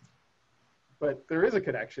 It's just, but there is a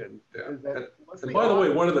connection. Yeah. And by the way,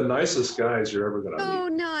 one of the nicest guys you're ever going to meet. Oh,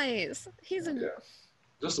 nice. He's a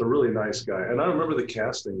Just a really nice guy. And I remember the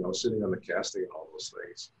casting. I was sitting on the casting and all those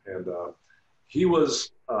things. And he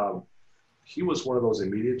was one of those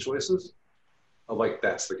immediate choices of like,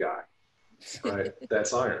 that's the guy, right?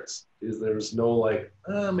 That's Irons. There's no like,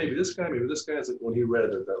 maybe this guy, maybe this guy. It's like when he read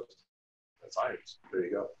it, that's Irons. There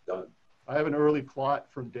you go, done. I have an early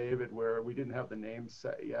plot from David where we didn't have the name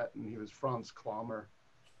set yet, and he was Franz Klammer.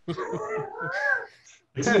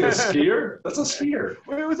 Isn't he a skier? That's a skier.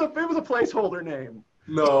 Well, it was a placeholder name.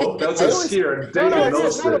 No, that's a skier. David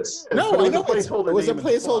knows this. No, I know. It was a name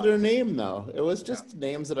placeholder name, though. It was just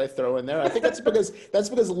names that I throw in there. I think that's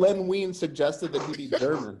because Len Wein suggested that he be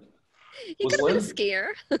German. He could have been a skier.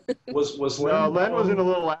 Was Len? No, Len was in a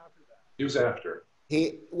little after that. He was after.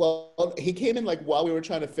 He came in like while we were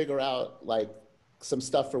trying to figure out like some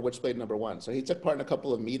stuff for Witchblade #1. So he took part in a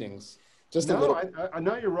couple of meetings. Just a little. I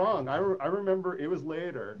know you're wrong. I remember it was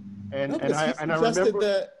later, and I suggested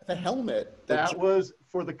remember the helmet. That was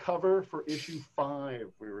for the cover for issue 5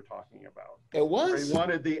 we were talking about. It was. They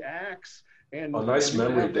wanted the axe and a nice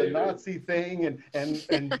memory, the David. Nazi thing and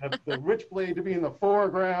the Witchblade to be in the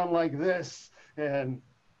foreground like this, and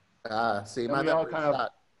see, and my we all memory's kind of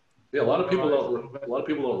not. Yeah, a lot of people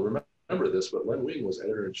don't remember this, but Len Wein was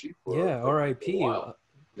editor-in-chief for R.I.P. a while.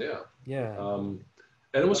 Yeah. Yeah.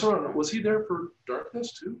 And it was around, was he there for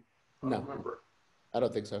Darkness too? I No. don't remember. I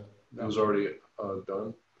don't think so. It was already done.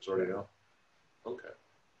 It was already out. Okay.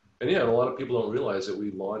 And yeah, a lot of people don't realize that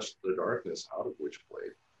we launched the Darkness out of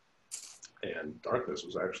Witchblade, and Darkness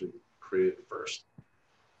was actually created first.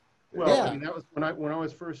 Well, Yeah. I mean, that was when I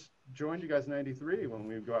was first joined you guys in '93. When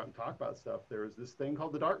we would go out and talk about stuff, there was this thing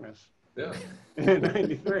called the Darkness. Yeah. In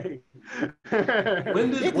 '93.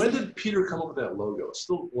 When did Peter come up with that logo? It's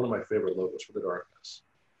still one of my favorite logos for the Darkness.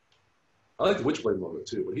 I like the Witchblade logo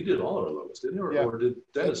too, but he did all our logos, didn't he? Or did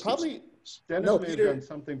Dennis? Probably. Dennis No, may Peter- have done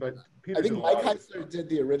something, but Peter I think did a Mike lot of Heisler stuff. did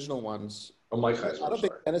the original ones. Oh, Mike Heisler. I don't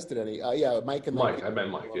think Dennis did any. Yeah, Mike and Mike. I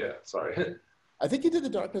meant Mike. Yeah. Sorry. I think he did the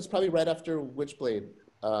Darkness probably right after Witchblade,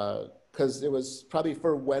 because it was probably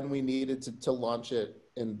for when we needed to launch it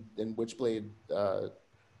in Witchblade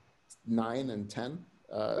 9 and 10.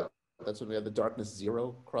 That's when we had the Darkness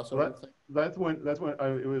Zero crossover thing. That's when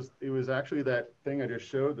it was actually that thing I just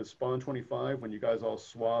showed, the Spawn 25, when you guys all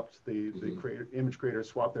swapped the image creators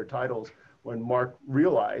swapped their titles, when Mark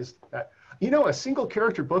realized that, you know, a single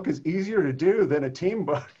character book is easier to do than a team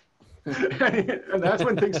book. And that's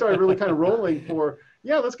when things started really kind of rolling for,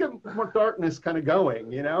 yeah, let's get more Darkness kind of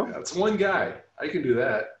going, you know? That's one guy. I can do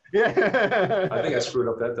that. Yeah. I think I screwed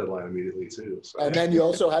up that deadline immediately too. So. And then we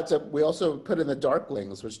also put in the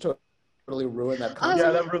Darklings, which totally ruined that concept.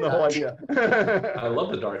 Yeah, that ruined the whole idea. I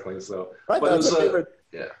love the Darklings though. Right, but that's my favorite.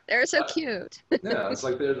 Yeah. They're so cute. Yeah, it's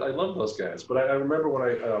like I love those guys. But I remember when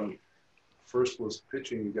I first was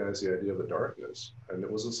pitching you guys the idea of the Darkness, and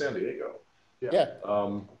it was in San Diego. Yeah.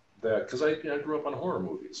 That because I grew up on horror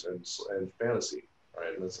movies and fantasy,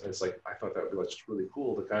 right? And it's like I thought that would be just really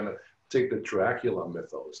cool to kind of take the Dracula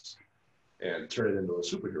mythos and turn it into a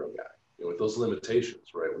superhero guy, you know, with those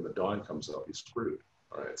limitations, right? When the dawn comes up, he's screwed.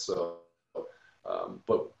 All right. So,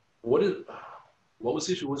 but what was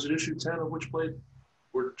the issue? Was it issue 10 of Witchblade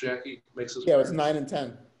where Jackie makes his? Yeah, it was 9 and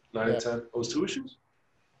 10. 9 and 10. Oh, it was 2 issues?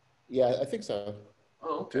 Yeah, I think so.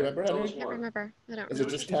 Oh, okay. Do you remember, Henry? I can't remember. I don't Is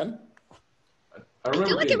remember. it just 10? I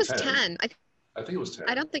feel like it was 10. I think it was 10.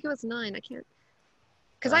 I don't think it was 9. I can't.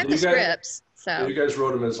 Because I have You the guys- scripts, so. You guys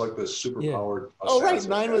wrote him as like this super powered. Oh, right.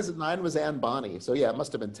 assassin. 9 was Anne Bonny. So yeah, it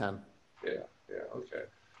must have been 10. Yeah, okay.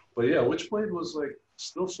 But yeah, Witchblade was like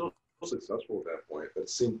still so successful at that point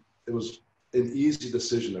that it was an easy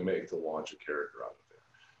decision to make to launch a character out of there.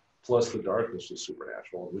 Plus the Darkness was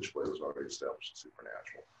supernatural and Witchblade was already established as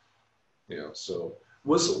supernatural. You know, so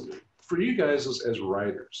Was for you guys as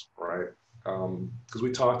writers, right? Because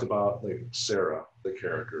we talked about like Sarah, the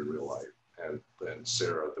character in real life, and then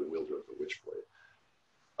Sarah, the wielder of the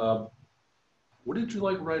Witchblade. What did you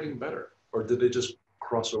like writing better, or did they just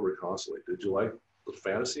cross over constantly? Did you like the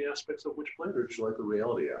fantasy aspects of Witchblade, or did you like the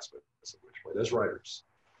reality aspects of Witchblade as writers?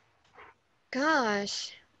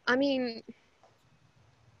 Gosh, I mean,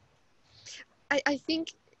 I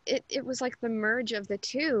think it was like the merge of the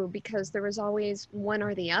two, because there was always one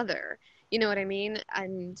or the other. You know what I mean?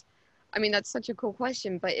 And I mean, that's such a cool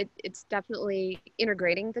question, but it's definitely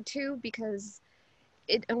integrating the two, because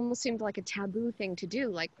it almost seemed like a taboo thing to do.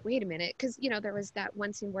 Like, wait a minute, because, you know, there was that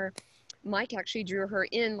one scene where Mike actually drew her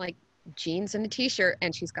in like jeans and a t-shirt,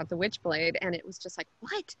 and she's got the Witchblade, and it was just like,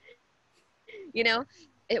 what? You know,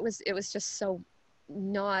 it was just so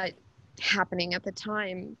not happening at the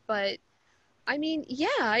time. But I mean, yeah,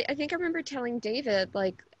 I think I remember telling David,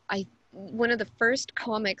 like, one of the first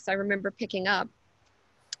comics I remember picking up,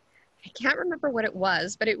 I can't remember what it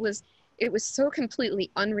was, but it was so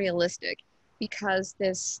completely unrealistic, because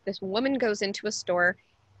this woman goes into a store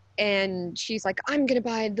and she's like, I'm gonna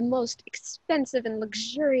buy the most expensive and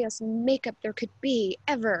luxurious makeup there could be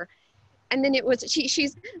ever. And then it was,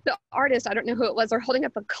 she's the artist, I don't know who it was, are holding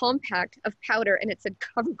up a compact of powder and it said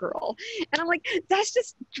CoverGirl. And I'm like, that's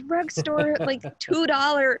just drugstore, like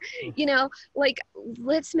 $2, you know, like,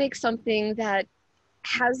 let's make something that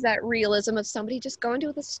has that realism of somebody just going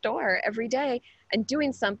to the store every day and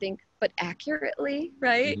doing something, but accurately,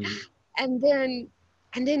 right? Mm-hmm.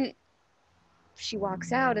 And then she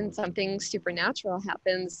walks out and something supernatural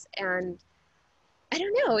happens, and I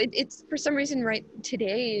don't know. It's for some reason right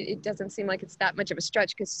today, it doesn't seem like it's that much of a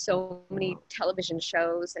stretch, because so many television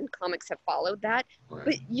shows and comics have followed that. Right.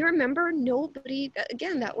 But you remember, nobody,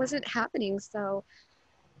 again, that wasn't happening. So,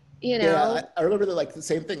 you know. Yeah, I remember like the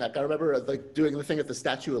same thing. Like I remember like doing the thing at the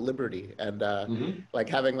Statue of Liberty, and like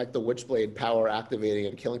having like the Witchblade power activating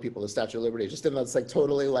and killing people at the Statue of Liberty, just in this like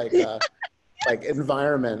totally like like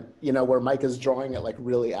environment, you know, where Mike is drawing it like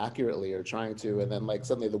really accurately or trying to, and then like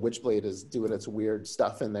suddenly the Witchblade is doing its weird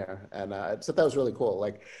stuff in there, and I thought that was really cool.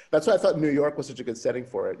 Like that's why I thought New York was such a good setting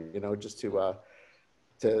for it, you know, just to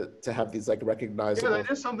have these like recognizable. Yeah,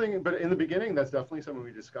 that is something. But in the beginning, that's definitely something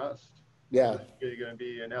we discussed. Yeah. Are you going to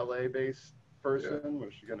be an LA-based person? Yeah.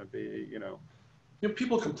 Was she going to be, you know? You know,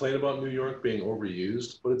 people complain about New York being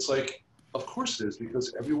overused, but it's like, of course it is,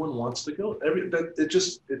 because everyone wants to go.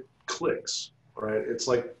 It clicks, right? It's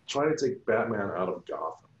like trying to take Batman out of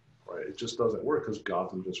Gotham, right? It just doesn't work, because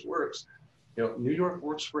Gotham just works. You know, New York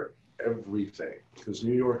works for everything, because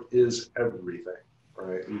New York is everything,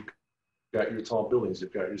 right? You've got your tall buildings,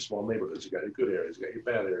 you've got your small neighborhoods, you've got your good areas, you've got your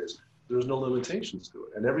bad areas. There's no limitations to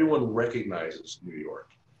it, and everyone recognizes New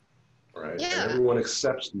York, right? Yeah. And everyone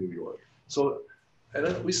accepts New York. So,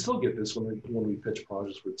 and we still get this when we pitch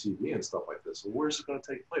projects for TV and stuff like this. So where's it going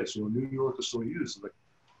to take place? You know, New York is so used. Like,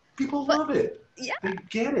 people love it. Yeah. They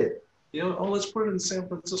get it. You know, oh, let's put it in San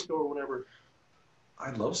Francisco or whatever.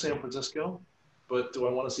 I love San Francisco, but do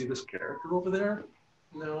I want to see this character over there?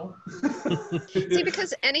 No. See,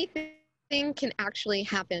 because anything can actually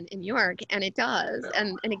happen in New York, and it does.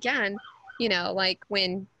 And again, you know, like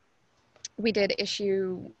when we did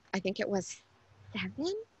issue, I think it was 7?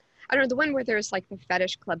 I don't know, the one where there's like the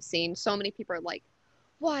fetish club scene. So many people are like,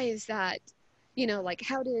 why is that? You know, like,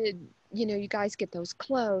 how did, you know, you guys get those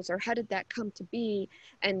clothes, or how did that come to be?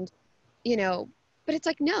 And, you know, but it's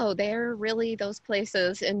like, no, they're really those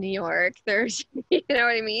places in New York. There's, you know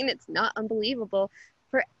what I mean? It's not unbelievable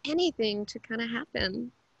for anything to kind of happen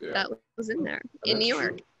that was in there in New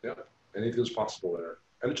York. True. Yeah, anything's possible there,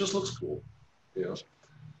 and it just looks cool. You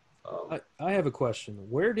know. I have a question.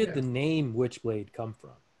 Where did the name Witchblade come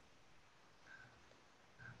from?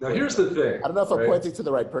 Now here's the thing. I don't know if I'm pointing to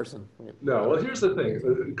the right person. No, well, here's the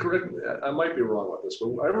thing. Correct me, I might be wrong about this, but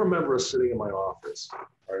I remember us sitting in my office,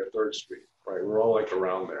 right, at 3rd Street, right? We're all like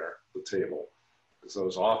around there, the table. So it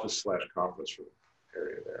was office/conference room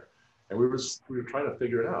area there. And we were trying to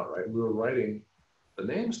figure it out, right? And we were writing the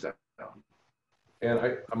names down. And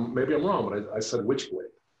maybe I'm wrong, but I said Witchblade.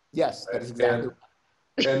 Yes, that is exactly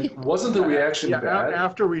right. And wasn't the reaction bad?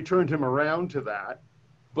 After we turned him around to that.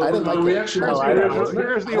 But the reaction was bad.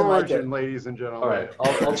 Here's the origin, ladies and gentlemen. All right,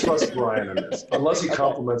 I'll trust Brian in this, unless he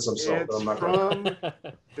compliments himself.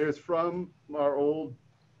 It's from our old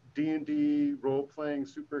D&D role-playing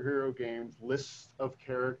superhero games, lists of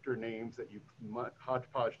character names that you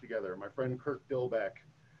hodgepodge together. My friend Kirk Dilbeck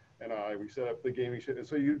and we set up the gaming shit, and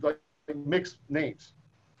so you like mix names.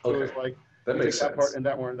 So it's like that makes sense. That part and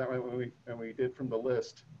that one, and we did from the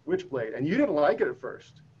list Witchblade, and you didn't like it at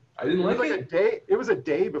first. I didn't like it. A day. It was a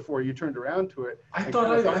day before you turned around to it. I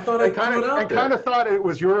thought I threw it out there. I kind of thought it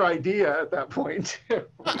was your idea at that point. You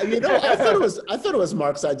know, I thought it was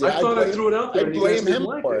Mark's idea. I thought I threw it out there. I blame him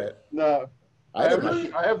for it. No, I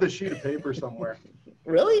really? have the sheet of paper somewhere.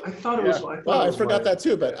 Really? I thought it was. I forgot that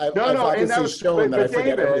too, but I've and obviously shown that I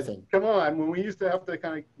forget David, everything. Come on, when we used to have to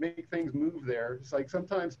kind of make things move there, it's like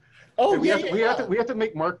sometimes. Oh, we have to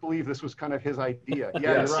make Mark believe this was kind of his idea. Yeah,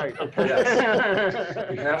 Yes. you're right. Okay. Yes.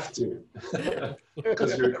 We have to,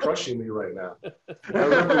 because you're crushing me right now. I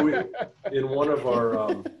remember in one of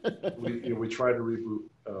our we tried to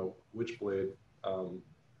reboot Witchblade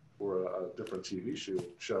for a different TV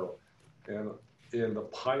show, and in the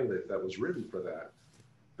pilot that was written for that,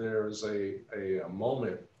 there's a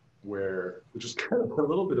moment which is kind of a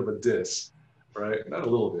little bit of a diss, right? Not a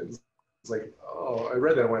little bit. It's like, oh, I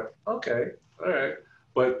read that and went, okay, all right.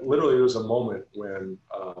 But literally there was a moment when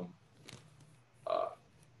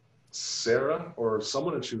Sarah or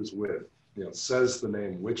someone that she was with, says the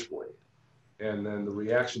name Witchblade. And then the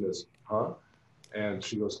reaction is, huh? And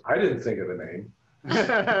she goes, I didn't think of the name.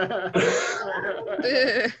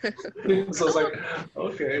 So it's like,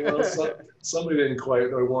 okay, well, somebody didn't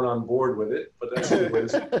quite, or weren't on board with it, but that's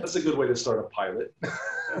a good way to start a pilot.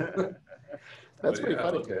 That's pretty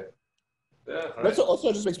funny. Okay. Yeah, That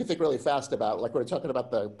also just makes me think really fast about, like, we were talking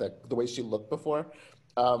about the way she looked before.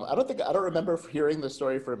 I don't remember hearing the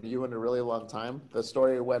story from you in a really long time. The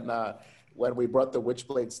story when we brought the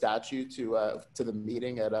Witchblade statue to the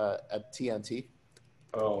meeting at TNT.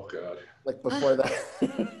 Oh God! Like before that.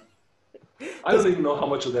 I don't even know how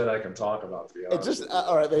much of that I can talk about, to be honest. It's just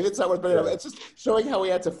all right. Maybe it's not worth. But it's just showing how we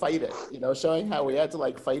had to fight it. Showing how we had to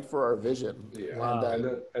like fight for our vision. Yeah. Wow.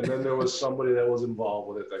 And then there was somebody that was involved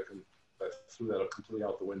with it that threw that completely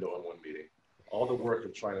out the window in one meeting. All the work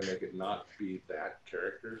of trying to make it not be that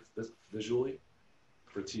character visually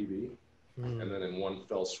for TV, and then in one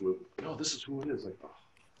fell swoop, no, this is who it is. Like, oh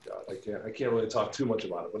God, I can't really talk too much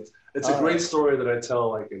about it, but it's a great story that I tell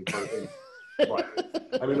like in private.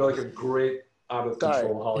 I mean, like a great out of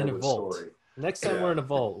control Hollywood story. Next time we're in a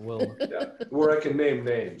vault, we'll where I can name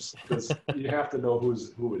names, because you have to know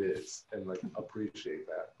who it is and like appreciate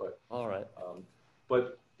that. But all right,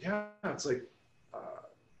 but yeah, it's like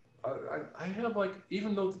I have like,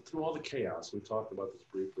 even though through all the chaos, we talked about this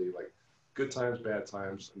briefly, like good times, bad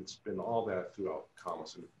times, and it's been all that throughout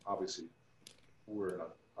comics, and obviously we're in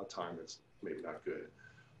a time that's maybe not good.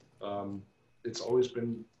 It's always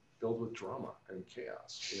been filled with drama and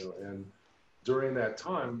chaos, and during that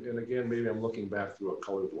time, and again, maybe I'm looking back through a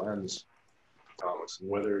colored lens, comics, and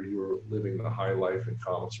whether you're living the high life in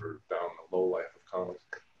comics or down the low life of comics,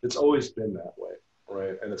 it's always been that way,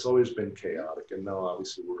 right? And it's always been chaotic, and now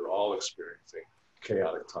obviously we're all experiencing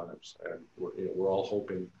chaotic times, and we're all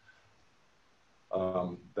hoping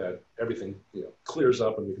that everything clears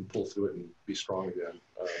up and we can pull through it and be strong again.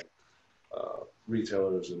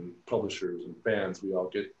 Retailers and publishers and fans, we all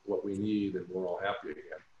get what we need and we're all happy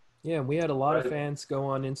again. Yeah, we had a lot of fans go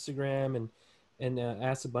on Instagram and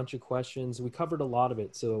ask a bunch of questions. We covered a lot of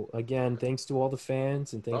it. So again, thanks to all the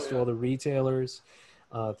fans and thanks to all the retailers.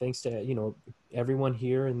 Thanks to everyone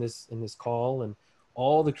here in this call and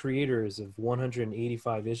all the creators of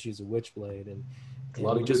 185 issues of Witchblade and a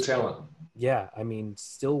lot of good talent. Yeah, I mean,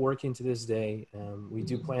 still working to this day. We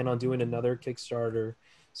do plan on doing another Kickstarter.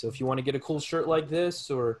 So if you want to get a cool shirt like this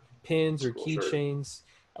or pins or keychains,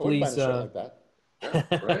 please. Like that.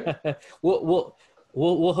 Yeah, right?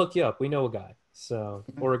 we'll hook you up. We know a guy,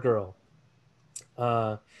 or a girl.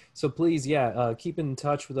 So please, keep in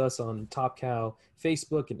touch with us on Top Cow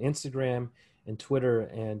Facebook and Instagram and Twitter,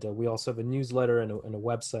 and we also have a newsletter and a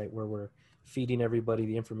website where we're feeding everybody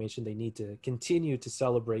the information they need to continue to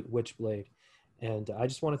celebrate Witchblade. And I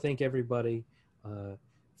just want to thank everybody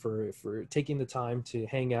for taking the time to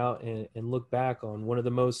hang out and look back on one of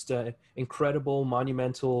the most incredible,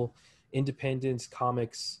 monumental independent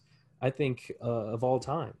comics, I think, of all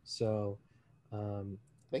time. So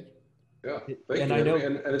thank you. Yeah, thank you. I know,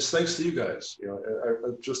 and it's thanks to you guys.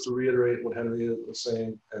 Just to reiterate what Henry was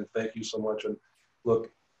saying, and thank you so much. And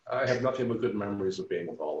look, I have nothing but good memories of being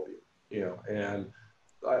with all of you. And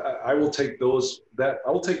I will take those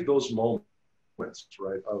moments,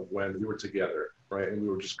 right, of when we were together, right, and we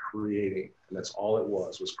were just creating, and that's all it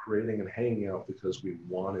was creating and hanging out because we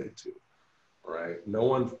wanted to, right? No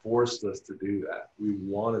one forced us to do that.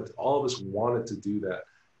 All of us wanted to do that,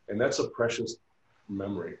 and that's a precious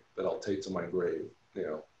memory that I'll take to my grave.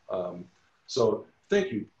 So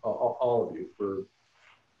thank you, all of you, for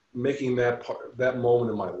making that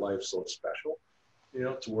moment in my life so special.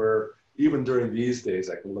 To where even during these days,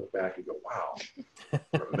 I can look back and go, wow,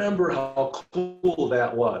 remember how cool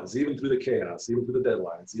that was, even through the chaos, even through the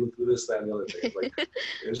deadlines, even through this, that, and the other thing. Like,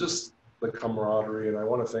 it was just the camaraderie, and I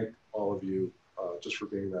want to thank all of you just for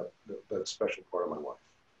being that special part of my life,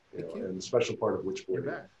 you know, and the special part of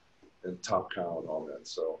Witchblade and Top Cow and all that.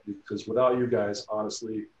 So, because without you guys,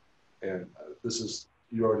 honestly, and this is,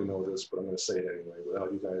 you already know this, but I'm going to say it anyway.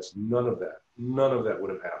 Without you guys, none of that would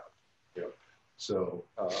have happened. You know, so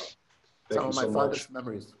thank you so much. Some of my fondest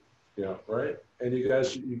memories. Yeah, right. And you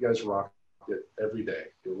guys rocked it every day.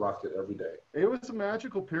 You rocked it every day. It was a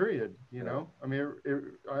magical period, you know. I mean,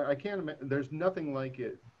 I can't imagine. There's nothing like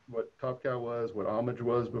it. What Top Cow was, what Homage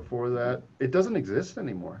was before that, it doesn't exist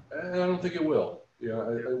anymore. And I don't think it will. You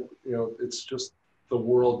know, you know, it's just the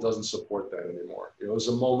world doesn't support that anymore. You know, it was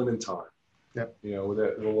a moment in time. Yep. You know,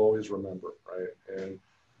 that we'll always remember, right? And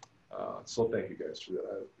so thank you guys for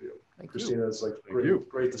that. You know, Christina, it's like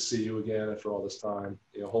great to see you again after all this time.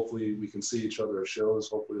 You know, hopefully we can see each other at shows.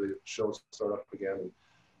 Hopefully the shows start up again. And,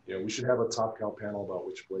 you know, we should have a Top Cow panel about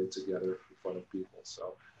Witchblade together in front of people.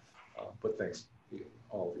 So, but thanks,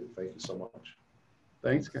 all of you. Thank you so much.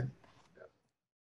 Thanks, guys.